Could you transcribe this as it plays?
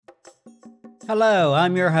Hello,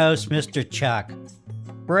 I'm your host, Mr. Chuck.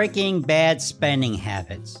 Breaking bad spending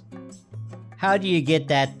habits. How do you get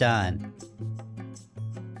that done?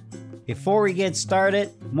 Before we get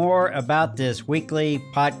started, more about this weekly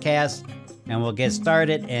podcast, and we'll get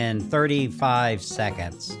started in 35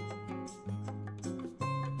 seconds.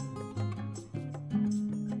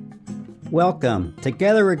 Welcome.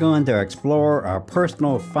 Together we're going to explore our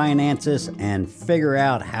personal finances and figure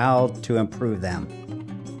out how to improve them.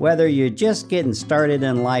 Whether you're just getting started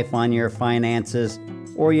in life on your finances,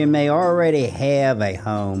 or you may already have a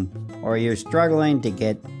home, or you're struggling to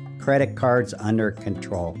get credit cards under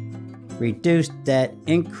control.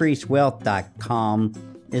 ReducedDebtIncreaseWealth.com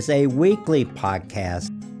is a weekly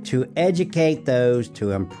podcast to educate those to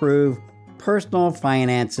improve personal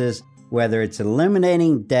finances, whether it's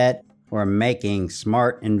eliminating debt or making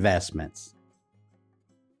smart investments.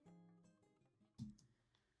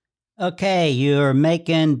 Okay, you're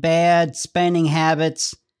making bad spending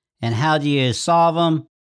habits, and how do you solve them?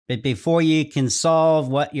 But before you can solve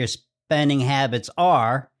what your spending habits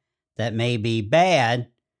are that may be bad,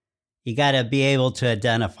 you got to be able to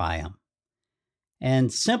identify them.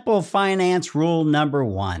 And simple finance rule number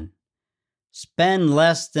 1, spend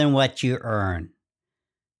less than what you earn.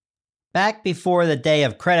 Back before the day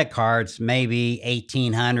of credit cards, maybe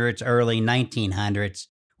 1800s, early 1900s,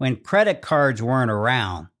 when credit cards weren't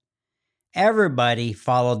around, everybody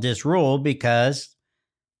followed this rule because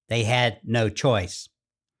they had no choice.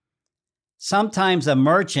 Sometimes a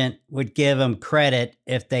merchant would give them credit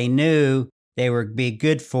if they knew they would be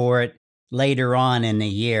good for it later on in the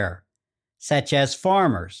year, such as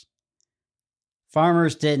farmers.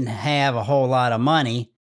 Farmers didn't have a whole lot of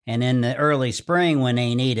money, and in the early spring when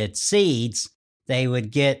they needed seeds, they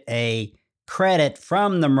would get a credit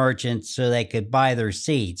from the merchant so they could buy their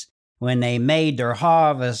seeds. When they made their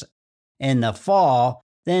harvest in the fall,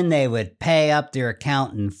 then they would pay up their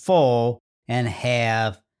account in full and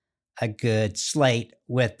have a good slate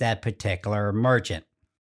with that particular merchant.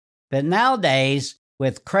 But nowadays,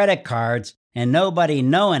 with credit cards and nobody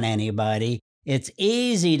knowing anybody, it's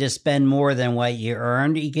easy to spend more than what you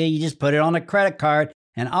earned. You just put it on a credit card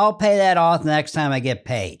and I'll pay that off the next time I get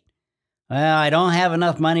paid. Well, I don't have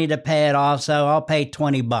enough money to pay it off, so I'll pay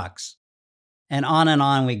 $20. And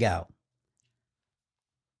on we go.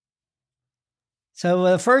 So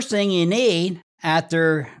the first thing you need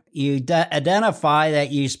after you identify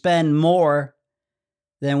that you spend more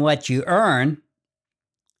than what you earn,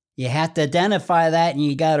 you have to identify that, and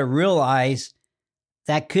you got to realize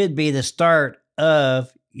that could be the start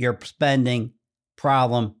of your spending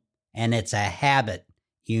problem, and it's a habit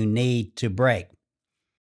you need to break.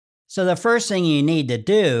 So the first thing you need to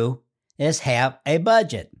do is have a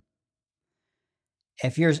budget.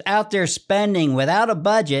 If you're out there spending without a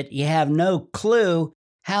budget, you have no clue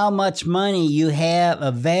how much money you have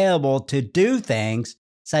available to do things,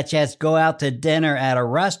 such as go out to dinner at a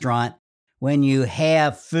restaurant when you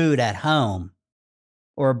have food at home,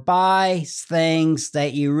 or buy things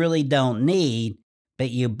that you really don't need, but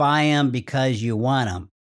you buy them because you want them,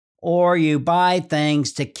 or you buy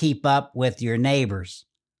things to keep up with your neighbors.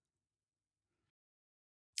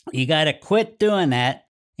 You got to quit doing that.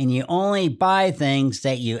 And you only buy things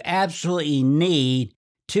that you absolutely need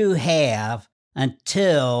to have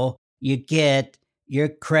until you get your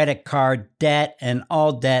credit card debt and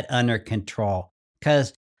all debt under control.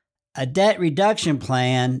 Because a debt reduction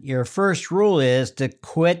plan, your first rule is to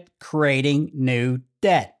quit creating new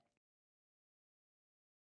debt.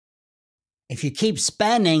 If you keep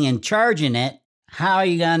spending and charging it, how are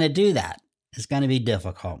you going to do that? It's going to be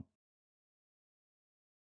difficult.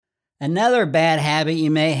 Another bad habit you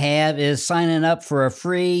may have is signing up for a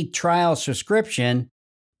free trial subscription,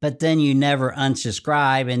 but then you never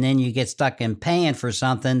unsubscribe, and then you get stuck in paying for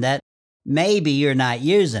something that maybe you're not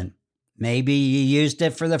using. Maybe you used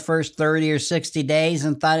it for the first 30 or 60 days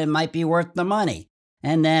and thought it might be worth the money.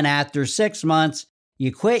 And then after 6 months,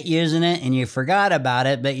 you quit using it and you forgot about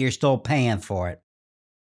it, but you're still paying for it.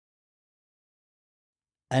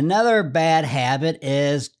 Another bad habit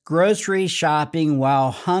is grocery shopping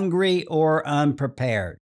while hungry or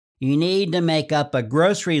unprepared. You need to make up a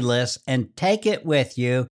grocery list and take it with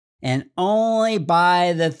you and only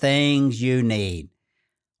buy the things you need.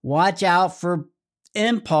 Watch out for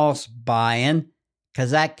impulse buying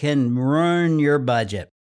because that can ruin your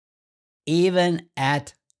budget, even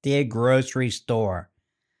at the grocery store.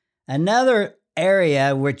 Another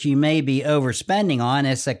area which you may be overspending on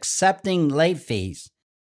is accepting late fees.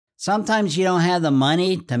 Sometimes you don't have the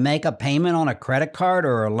money to make a payment on a credit card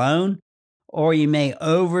or a loan, or you may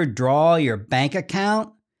overdraw your bank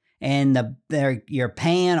account and you're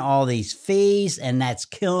paying all these fees, and that's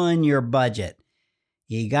killing your budget.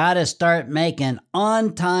 You got to start making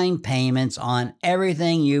on-time payments on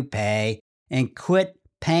everything you pay and quit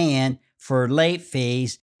paying for late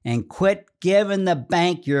fees and quit giving the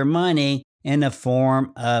bank your money in the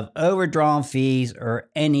form of overdrawn fees or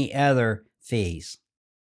any other fees.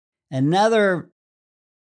 Another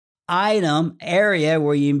area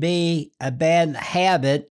where you be a bad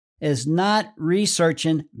habit is not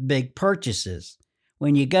researching big purchases.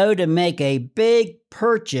 When you go to make a big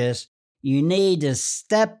purchase, you need to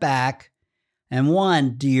step back and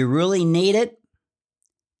one, do you really need it?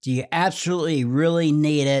 Do you absolutely really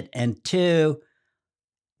need it? And two,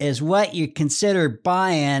 is what you consider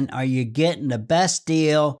buying, are you getting the best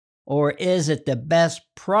deal or is it the best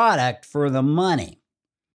product for the money?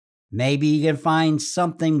 Maybe you can find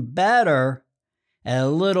something better at a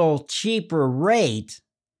little cheaper rate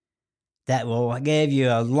that will give you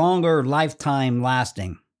a longer lifetime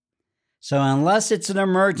lasting. So unless it's an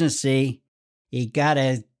emergency, you got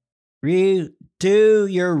to do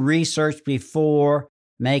your research before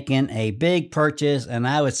making a big purchase. And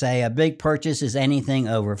I would say a big purchase is anything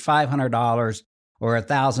over $500 or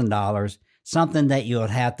 $1,000, something that you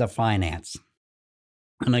would have to finance.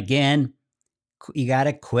 And again, you got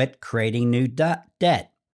to quit creating new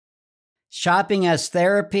debt. Shopping as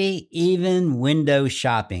therapy, even window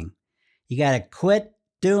shopping. You got to quit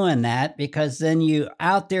doing that because then you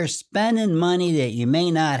out there spending money that you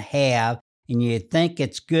may not have and you think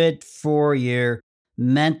it's good for your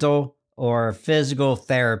mental or physical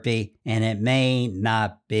therapy and it may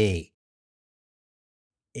not be.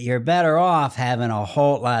 You're better off having a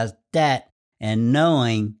whole lot of debt and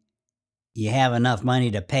knowing you have enough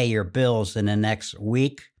money to pay your bills in the next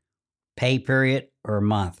week, pay period, or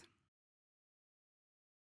month.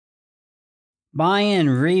 Buying and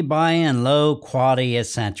rebuying low-quality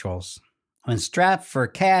essentials. When strapped for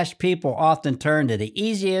cash, people often turn to the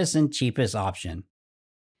easiest and cheapest option.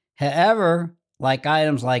 However, like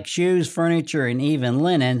items like shoes, furniture, and even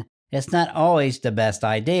linen, it's not always the best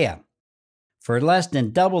idea. For less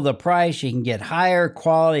than double the price, you can get higher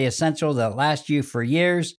quality essentials that last you for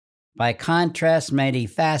years. By contrast, many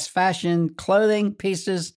fast fashion clothing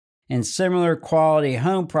pieces and similar quality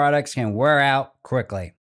home products can wear out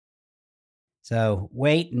quickly. So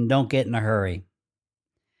wait and don't get in a hurry.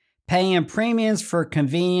 Paying premiums for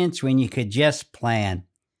convenience when you could just plan.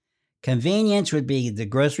 Convenience would be the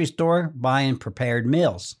grocery store buying prepared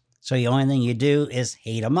meals. So the only thing you do is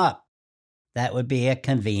heat them up. That would be a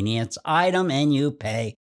convenience item and you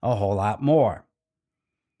pay a whole lot more.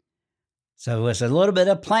 So with a little bit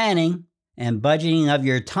of planning and budgeting of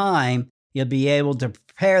your time, you'll be able to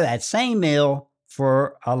prepare that same meal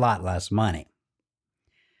for a lot less money.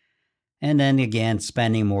 And then again,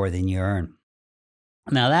 spending more than you earn.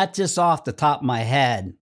 Now that's just off the top of my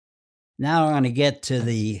head. Now I'm going to get to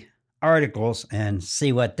the articles and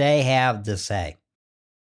see what they have to say.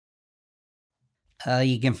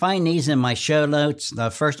 You can find these in my show notes.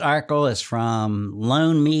 The first article is from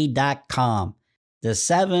loanme.com. The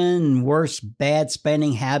 7 worst bad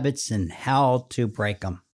spending habits and how to break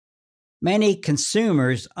them. Many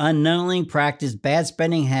consumers unknowingly practice bad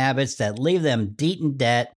spending habits that leave them deep in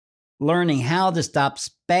debt. Learning how to stop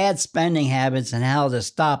bad spending habits and how to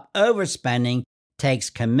stop overspending takes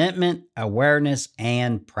commitment, awareness,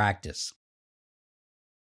 and practice.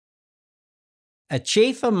 A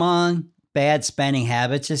chief among bad spending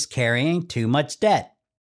habits is carrying too much debt.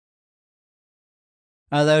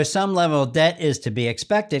 Although some level of debt is to be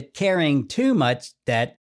expected, carrying too much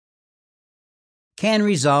debt can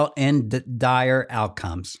result in dire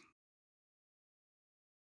outcomes.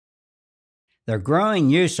 The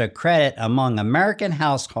growing use of credit among American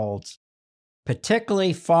households,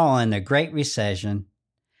 particularly following the Great Recession,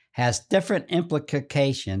 has different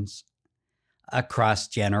implications across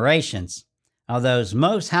generations. Although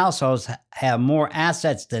most households have more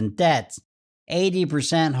assets than debts,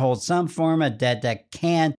 80% hold some form of debt that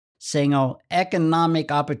can signal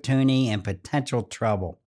economic opportunity and potential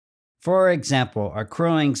trouble. For example,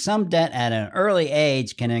 accruing some debt at an early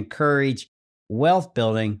age can encourage wealth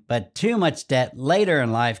building, but too much debt later in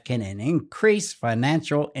life can increase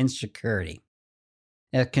financial insecurity.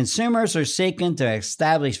 If consumers are seeking to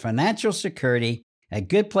establish financial security, a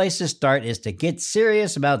good place to start is to get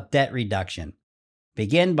serious about debt reduction.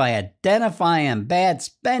 Begin by identifying bad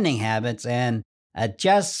spending habits and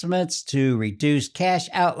adjustments to reduce cash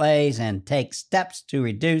outlays and take steps to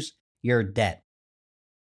reduce your debt.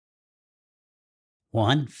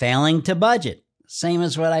 1. Failing to budget. Same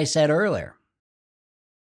as what I said earlier.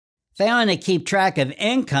 Failing to keep track of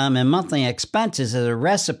income and monthly expenses is a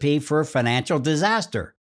recipe for financial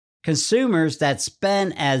disaster. Consumers that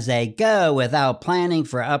spend as they go without planning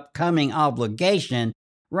for upcoming obligation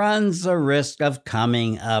runs the risk of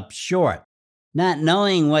coming up short. Not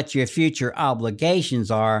knowing what your future obligations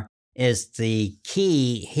are is the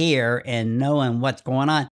key here in knowing what's going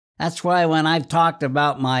on. That's why when I've talked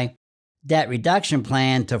about my debt reduction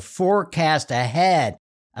plan to forecast ahead,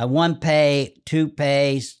 a 1 pay, 2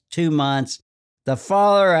 pays, 2 months, the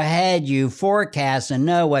farther ahead you forecast and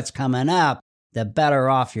know what's coming up, the better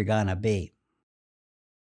off you're going to be.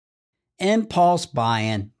 Impulse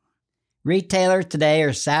buying. Retailers today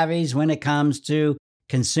are savvy when it comes to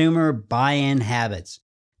consumer buying habits.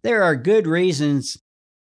 There are good reasons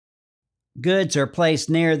goods are placed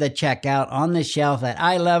near the checkout on the shelf at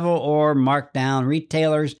eye level or marked down.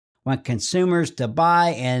 Retailers want consumers to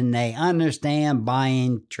buy, and they understand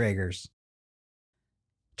buying triggers.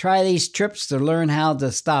 Try these trips to learn how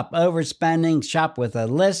to stop overspending. Shop with a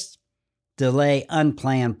list. Delay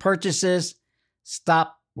unplanned purchases.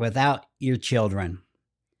 Stop without your children.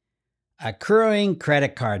 Accruing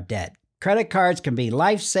credit card debt. Credit cards can be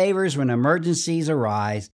lifesavers when emergencies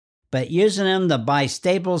arise, but using them to buy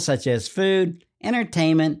staples such as food,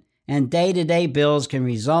 entertainment, and day-to-day bills can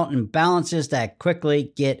result in balances that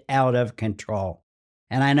quickly get out of control.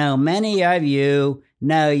 And I know many of you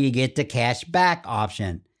know you get the cash back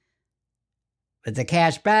option. But the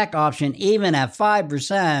cash back option, even at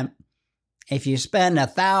 5%, if you spend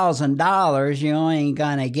 $1,000, you're only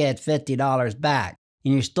going to get $50 back,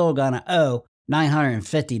 and you're still going to owe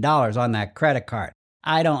 $950 on that credit card.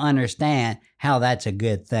 I don't understand how that's a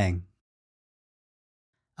good thing.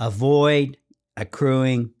 Avoid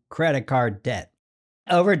accruing credit card debt.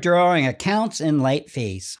 Overdrawing accounts and late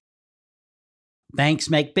fees. Banks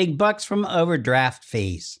make big bucks from overdraft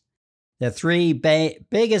fees. The three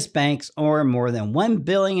biggest banks earned more than $1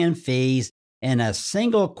 billion in fees in a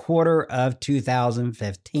single quarter of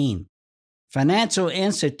 2015. Financial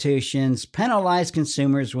institutions penalize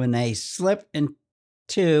consumers when they slip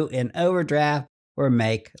into an overdraft or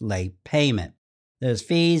make late payment. Those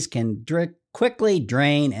fees can quickly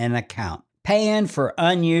drain an account. Paying for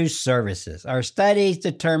unused services. Our studies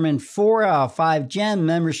determined 4 out of 5 gym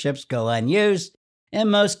memberships go unused. In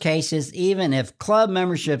most cases, even if club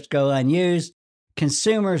memberships go unused,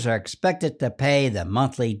 consumers are expected to pay the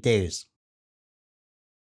monthly dues.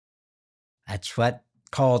 That's what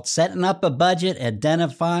called setting up a budget,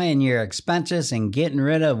 identifying your expenses, and getting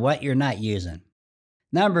rid of what you're not using.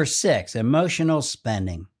 Number 6, emotional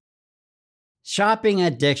spending. Shopping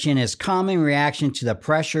addiction is a common reaction to the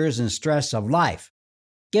pressures and stress of life.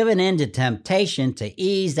 Giving in to temptation to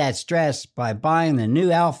ease that stress by buying the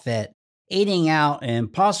new outfit, eating out, and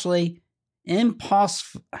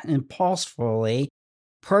impulsively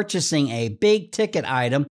purchasing a big ticket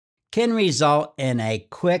item can result in a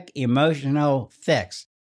quick emotional fix,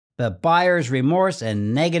 but buyer's remorse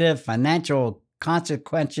and negative financial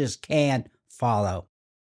consequences can follow.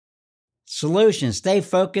 Solution: stay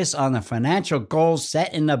focused on the financial goals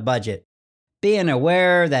set in the budget. Being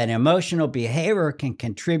aware that emotional behavior can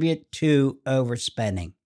contribute to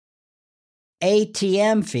overspending.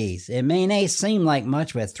 ATM fees. It may not seem like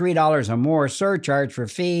much, but $3 or more surcharge for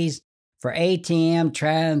fees for ATM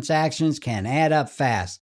transactions can add up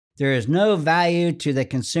fast. There is no value to the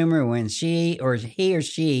consumer when he or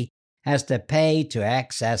she has to pay to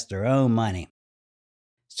access their own money.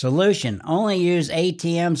 Solution: only use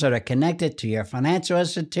ATMs that are connected to your financial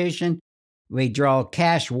institution. Withdraw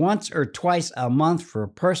cash once or twice a month for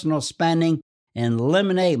personal spending and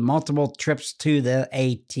eliminate multiple trips to the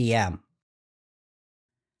ATM.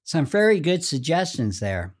 Some very good suggestions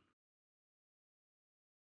there.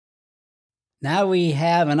 Now we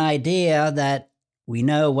have an idea that we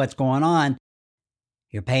know what's going on.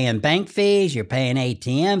 You're paying bank fees, you're paying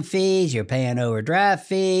ATM fees, you're paying overdraft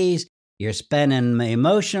fees, you're spending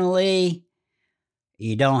emotionally,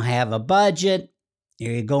 you don't have a budget,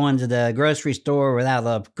 you're going to the grocery store without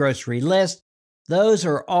a grocery list. Those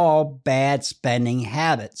are all bad spending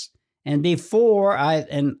habits. And before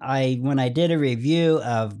when I did a review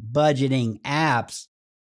of budgeting apps,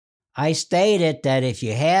 I stated that if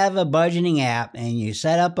you have a budgeting app and you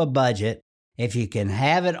set up a budget, if you can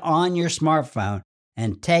have it on your smartphone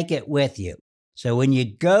and take it with you. So when you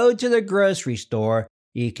go to the grocery store,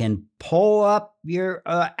 you can pull up your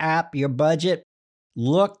app, your budget,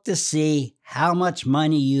 look to see how much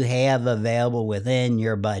money you have available within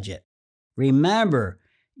your budget. Remember,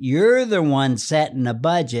 you're the one setting the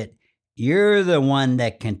budget. You're the one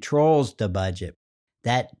that controls the budget.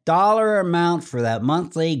 That dollar amount for that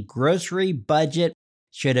monthly grocery budget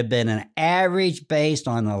should have been an average based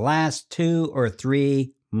on the last 2 or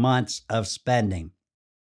 3 months of spending.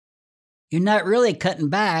 You're not really cutting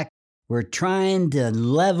back. We're trying to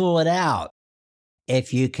level it out.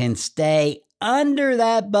 If you can stay under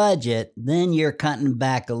that budget, then you're cutting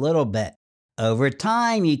back a little bit. Over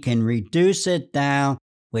time, you can reduce it down,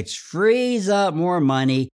 which frees up more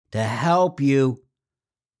money to help you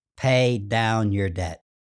pay down your debt.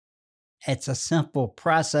 It's a simple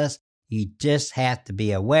process. You just have to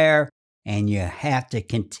be aware and you have to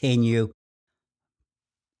continue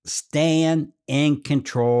staying in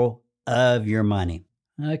control of your money.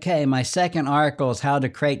 Okay, my second article is how to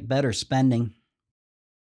create better spending.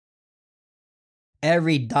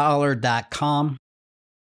 Everydollar.com.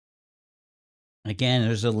 Again,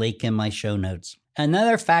 there's a link in my show notes.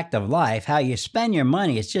 Another fact of life, how you spend your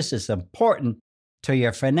money is just as important to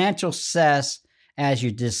your financial success as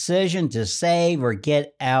your decision to save or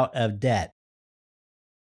get out of debt.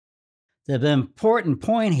 The important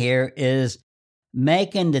point here is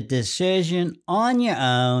making the decision on your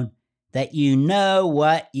own that you know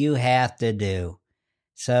what you have to do.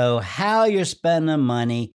 So how you're spending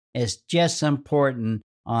money is just important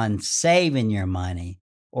on saving your money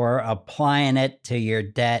or applying it to your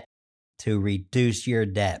debt to reduce your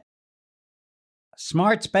debt.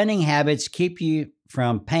 Smart spending habits keep you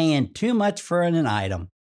from paying too much for an item,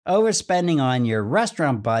 overspending on your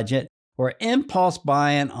restaurant budget, or impulse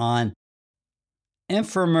buying on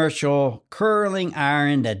infomercial curling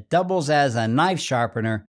iron that doubles as a knife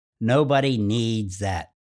sharpener. Nobody needs that.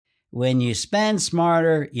 When you spend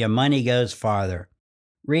smarter, your money goes farther.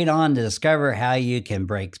 Read on to discover how you can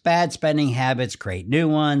break bad spending habits, create new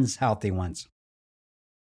ones, healthy ones.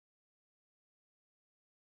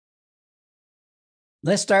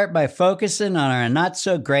 Let's start by focusing on our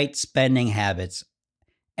not-so-great spending habits.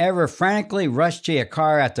 Ever frantically rush to your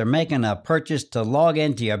car after making a purchase to log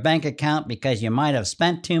into your bank account because you might have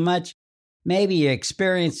spent too much? Maybe you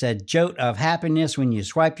experience a jolt of happiness when you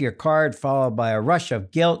swipe your card, followed by a rush of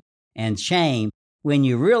guilt and shame when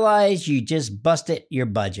you realize you just busted your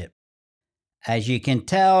budget. As you can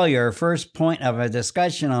tell, your first point of a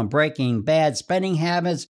discussion on breaking bad spending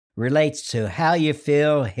habits relates to how you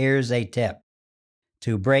feel. Here's a tip.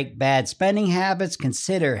 To break bad spending habits,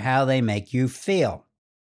 consider how they make you feel.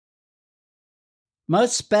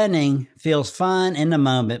 Most spending feels fun in the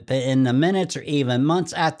moment, but in the minutes or even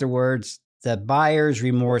months afterwards, the buyer's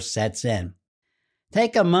remorse sets in.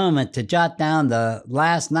 Take a moment to jot down the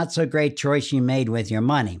last not-so-great choice you made with your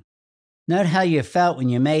money. Note how you felt when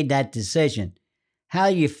you made that decision, how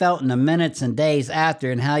you felt in the minutes and days after,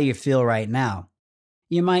 and how you feel right now.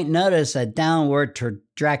 You might notice a downward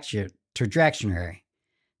trajectory.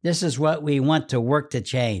 This is what we want to work to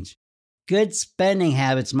change. Good spending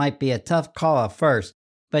habits might be a tough call at first,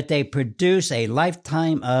 but they produce a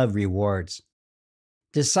lifetime of rewards.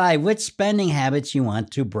 Decide which spending habits you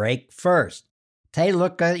want to break first. Take a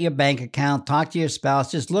look at your bank account, talk to your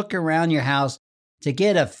spouse, just look around your house to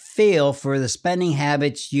get a feel for the spending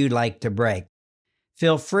habits you'd like to break.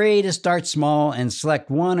 Feel free to start small and select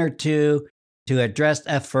one or two to address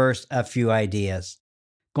at first a few ideas.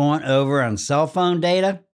 Going over on cell phone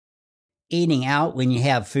data, eating out when you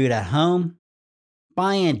have food at home,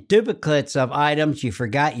 buying duplicates of items you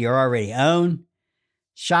forgot you already own,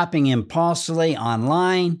 shopping impulsively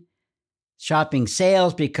online, shopping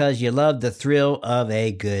sales because you love the thrill of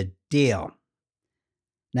a good deal.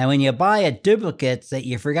 Now, when you buy a duplicate that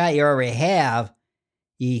you forgot you already have,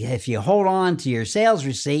 if you hold on to your sales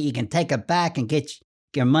receipt, you can take it back and get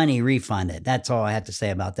your money refunded. That's all I have to say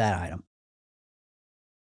about that item.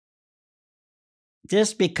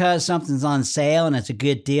 Just because something's on sale and it's a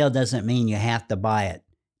good deal doesn't mean you have to buy it.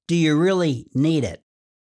 Do you really need it?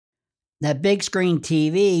 That big screen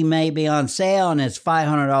TV may be on sale and it's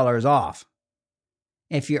 $500 off.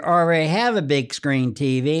 If you already have a big screen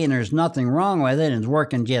TV and there's nothing wrong with it and it's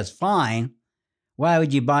working just fine, why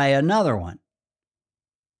would you buy another one?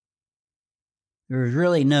 There's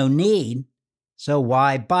really no need, so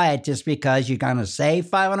why buy it just because you're going to save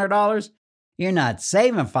 $500? You're not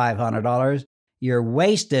saving $500. You're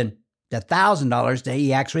wasting the $1,000 that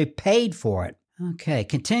you actually paid for it. Okay,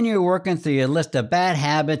 continue working through your list of bad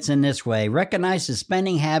habits in this way. Recognize the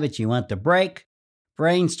spending habits you want to break.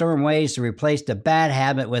 Brainstorm ways to replace the bad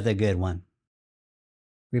habit with a good one.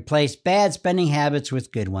 Replace bad spending habits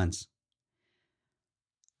with good ones.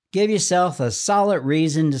 Give yourself a solid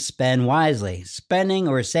reason to spend wisely. Spending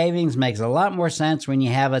or savings makes a lot more sense when you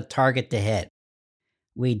have a target to hit.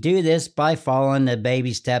 We do this by following the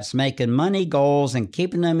baby steps, making money goals and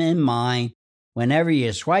keeping them in mind whenever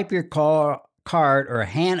you swipe your card or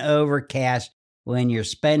hand over cash when you're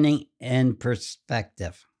spending in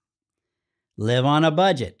perspective. Live on a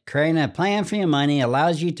budget. Creating a plan for your money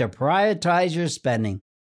allows you to prioritize your spending.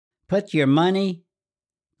 Put your money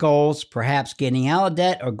goals, perhaps getting out of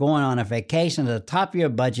debt or going on a vacation, at the top of your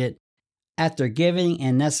budget after giving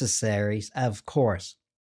and necessaries, of course.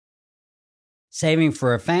 Saving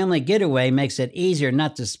for a family getaway makes it easier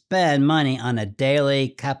not to spend money on a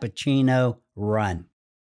daily cappuccino run.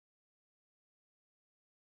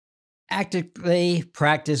 Actively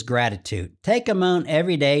practice gratitude. Take a moment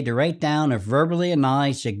every day to write down or verbally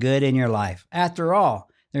acknowledge the good in your life. After all,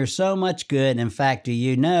 there's so much good. In fact, do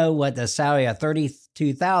you know what the salary of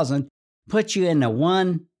 $32,000 puts you in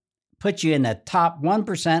the top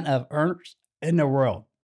 1% of earners in the world?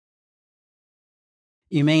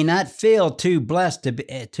 You may not feel too blessed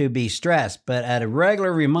to be stressed, but a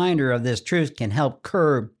regular reminder of this truth can help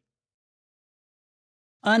curb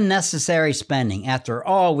unnecessary spending. After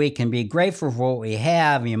all, we can be grateful for what we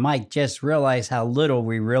have, and you might just realize how little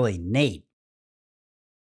we really need.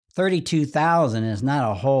 $32,000 is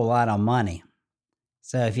not a whole lot of money.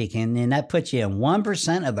 So if you can, and that puts you in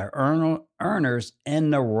 1% of the earners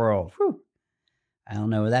in the world. Whew. I don't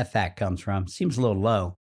know where that fact comes from. Seems a little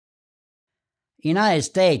low. The United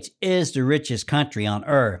States is the richest country on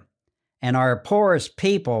earth, and our poorest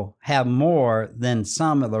people have more than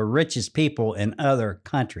some of the richest people in other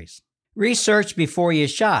countries. Research before you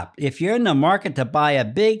shop. If you're in the market to buy a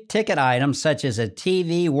big ticket item such as a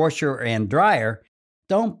TV, washer, and dryer,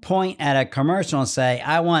 don't point at a commercial and say,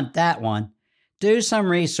 "I want that one." Do some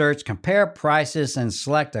research, compare prices, and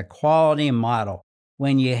select a quality model.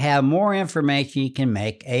 When you have more information, you can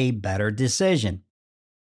make a better decision.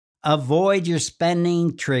 Avoid your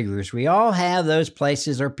spending triggers. We all have those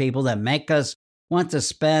places or people that make us want to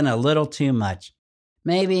spend a little too much.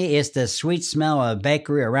 Maybe it's the sweet smell of a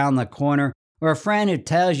bakery around the corner, or a friend who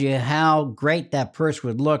tells you how great that purse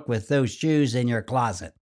would look with those shoes in your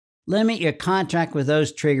closet. Limit your contact with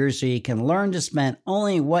those triggers so you can learn to spend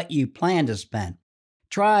only what you plan to spend.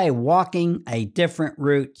 Try walking a different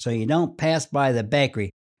route so you don't pass by the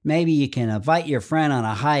bakery. Maybe you can invite your friend on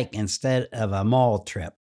a hike instead of a mall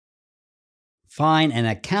trip. Find an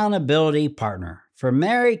accountability partner. For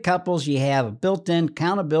married couples, you have a built-in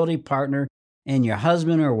accountability partner in your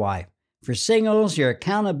husband or wife. For singles, your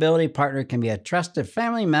accountability partner can be a trusted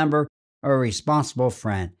family member or a responsible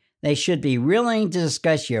friend. They should be willing to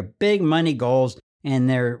discuss your big money goals and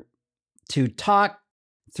to talk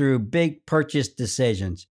through big purchase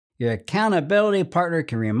decisions. Your accountability partner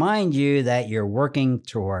can remind you that you're working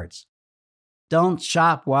towards. Don't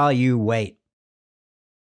shop while you wait.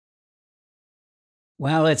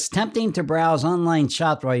 While it's tempting to browse online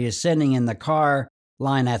shops while you're sitting in the car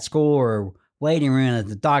line at school or waiting room at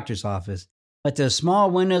the doctor's office, but those small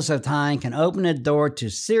windows of time can open a door to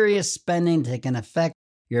serious spending that can affect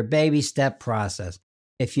your baby step process.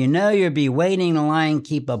 If you know you'll be waiting in line,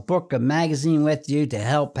 keep a book or magazine with you to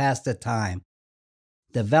help pass the time.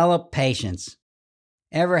 Develop patience.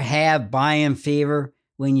 Ever have buy-in fever?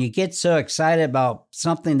 When you get so excited about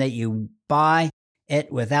something that you buy it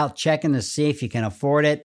without checking to see if you can afford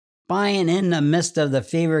it? Buying in the midst of the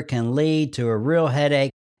fever can lead to a real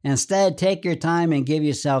headache. Instead, take your time and give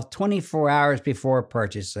yourself 24 hours before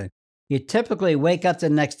purchasing. You typically wake up the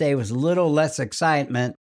next day with a little less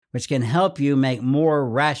excitement, which can help you make more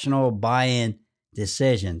rational buy-in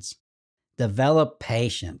decisions. Develop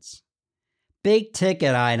patience. Big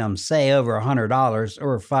ticket items, say over $100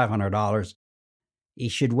 or $500, you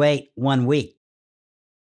should wait 1 week.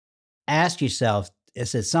 Ask yourself,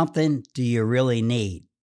 is it something do you really need?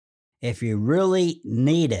 If you really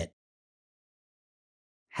need it,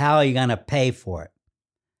 how are you going to pay for it?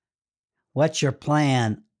 What's your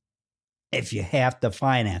plan if you have to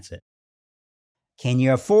finance it? Can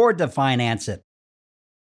you afford to finance it?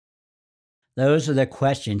 Those are the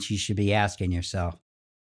questions you should be asking yourself.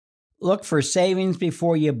 Look for savings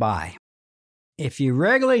before you buy. If you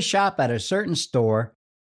regularly shop at a certain store,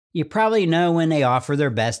 you probably know when they offer their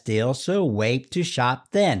best deals, so wait to shop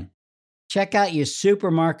then. Check out your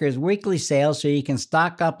supermarket's weekly sales so you can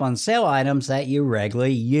stock up on sale items that you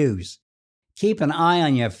regularly use. Keep an eye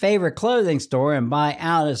on your favorite clothing store and buy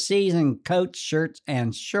out-of-season coats, shirts,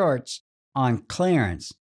 and shorts on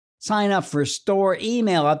clearance. Sign up for store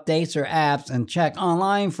email updates or apps and check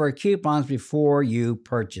online for coupons before you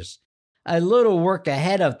purchase. A little work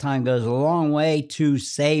ahead of time goes a long way to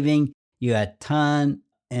saving you a ton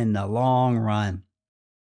in the long run.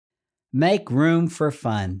 Make room for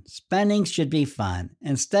fun. Spending should be fun.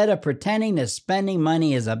 Instead of pretending that spending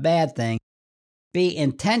money is a bad thing, be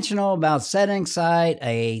intentional about setting aside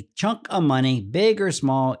a chunk of money, big or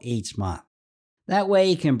small, each month. That way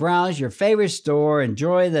you can browse your favorite store,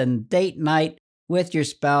 enjoy the date night with your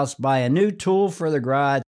spouse, buy a new tool for the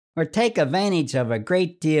garage, or take advantage of a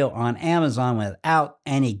great deal on Amazon without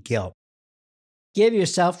any guilt. Give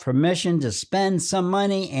yourself permission to spend some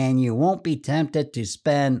money and you won't be tempted to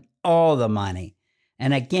spend all the money.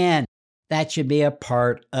 And again, that should be a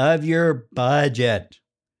part of your budget.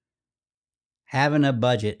 Having a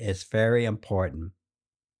budget is very important.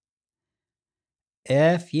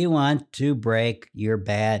 If you want to break your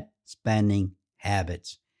bad spending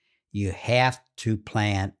habits, you have to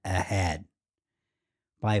plan ahead.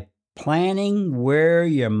 By planning where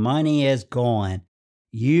your money is going,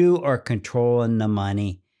 you are controlling the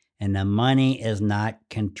money, and the money is not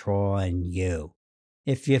controlling you.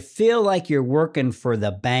 If you feel like you're working for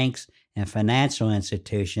the banks and financial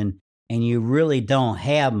institution and you really don't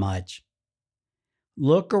have much,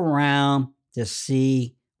 look around to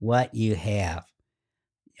see what you have.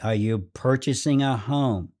 Are you purchasing a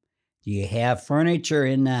home? Do you have furniture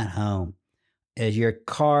in that home? Is your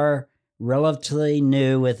car relatively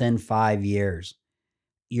new within 5 years?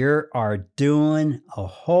 You are doing a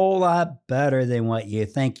whole lot better than what you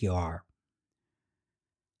think you are.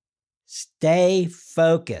 Stay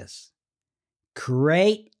focused.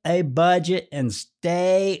 Create a budget and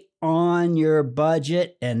stay on your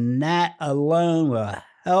budget, and that alone will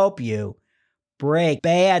help you break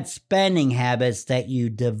bad spending habits that you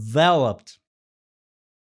developed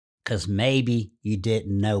because maybe you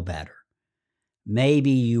didn't know better.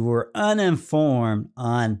 Maybe you were uninformed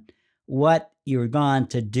on what you were going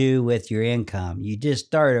to do with your income. You just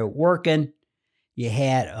started working, you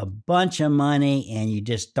had a bunch of money, and you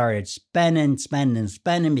just started spending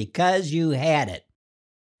because you had it.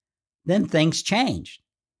 Then things changed.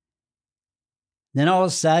 Then all of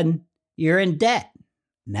a sudden, you're in debt.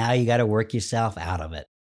 Now you got to work yourself out of it.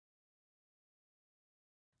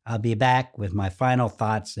 I'll be back with my final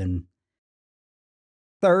thoughts in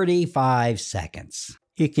 35 seconds.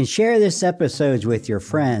 You can share this episode with your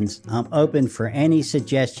friends. I'm open for any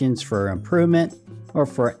suggestions for improvement or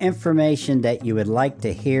for information that you would like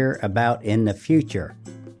to hear about in the future.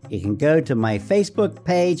 You can go to my Facebook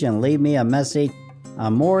page and leave me a message.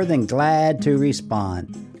 I'm more than glad to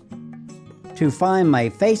respond. To find my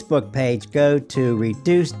Facebook page, go to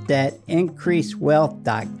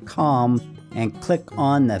reducedebtincreasewealth.com and click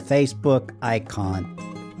on the Facebook icon.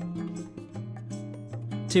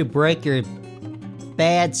 To break your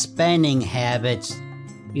bad spending habits,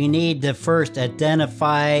 you need to first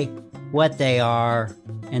identify what they are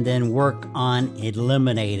and then work on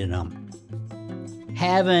eliminating them.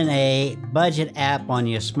 Having a budget app on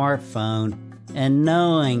your smartphone and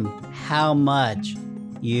knowing how much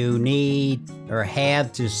you need or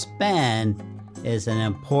have to spend is an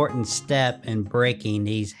important step in breaking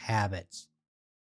these habits.